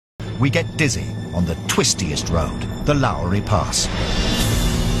we get dizzy on the twistiest road, the Lowry Pass.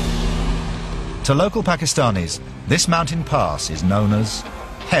 To local Pakistanis, this mountain pass is known as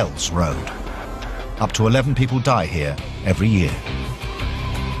Hell's Road. Up to 11 people die here every year.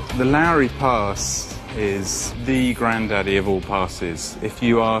 The Lowry Pass is the granddaddy of all passes. If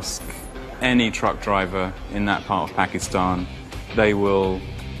you ask any truck driver in that part of Pakistan, they will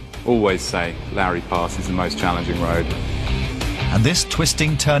always say Lowry Pass is the most challenging road. And this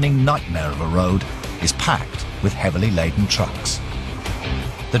twisting, turning nightmare of a road is packed with heavily laden trucks.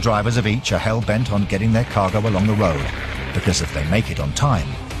 The drivers of each are hell-bent on getting their cargo along the road, because if they make it on time,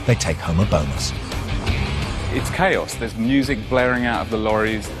 they take home a bonus. It's chaos. There's music blaring out of the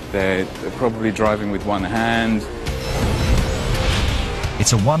lorries. They're probably driving with one hand.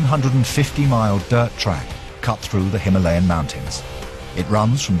 It's a 150-mile dirt track cut through the Himalayan mountains. It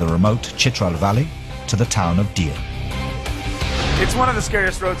runs from the remote Chitral Valley to the town of Dir. It's one of the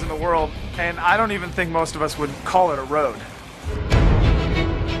scariest roads in the world, and I don't even think most of us would call it a road.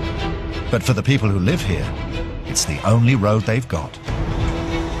 But for the people who live here, it's the only road they've got.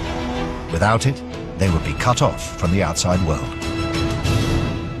 Without it, they would be cut off from the outside world.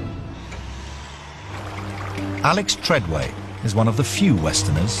 Alex Treadway is one of the few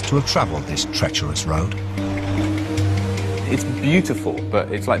Westerners to have travelled this treacherous road. It's beautiful,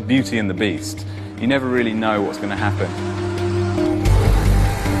 but it's like Beauty and the Beast. You never really know what's going to happen.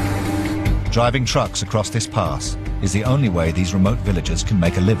 Driving trucks across this pass is the only way these remote villagers can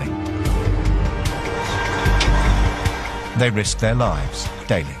make a living. They risk their lives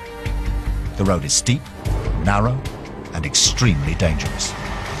daily. The road is steep, narrow, and extremely dangerous.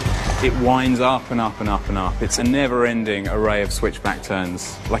 It winds up and up and up and up. It's a never-ending array of switchback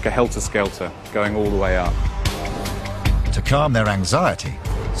turns, like a helter-skelter, going all the way up. To calm their anxiety,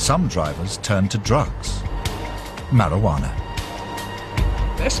 some drivers turn to drugs. Marijuana.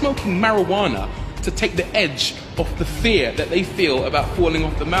 They're smoking marijuana to take the edge off the fear that they feel about falling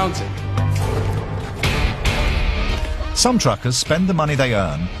off the mountain. Some truckers spend the money they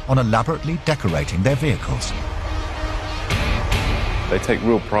earn on elaborately decorating their vehicles. They take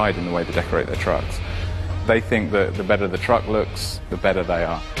real pride in the way they decorate their trucks. They think that the better the truck looks, the better they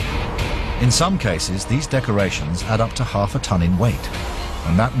are. In some cases, these decorations add up to half a ton in weight,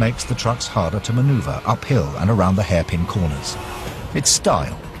 and that makes the trucks harder to maneuver uphill and around the hairpin corners. It's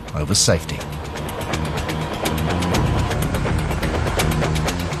style over safety.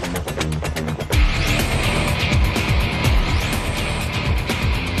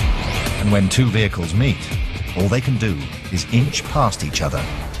 And when two vehicles meet, all they can do is inch past each other,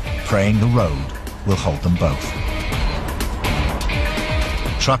 praying the road will hold them both.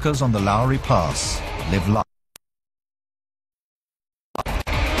 Truckers on the Lowry Pass live life.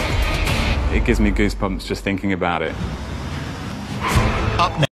 It gives me goosebumps just thinking about it. Up next.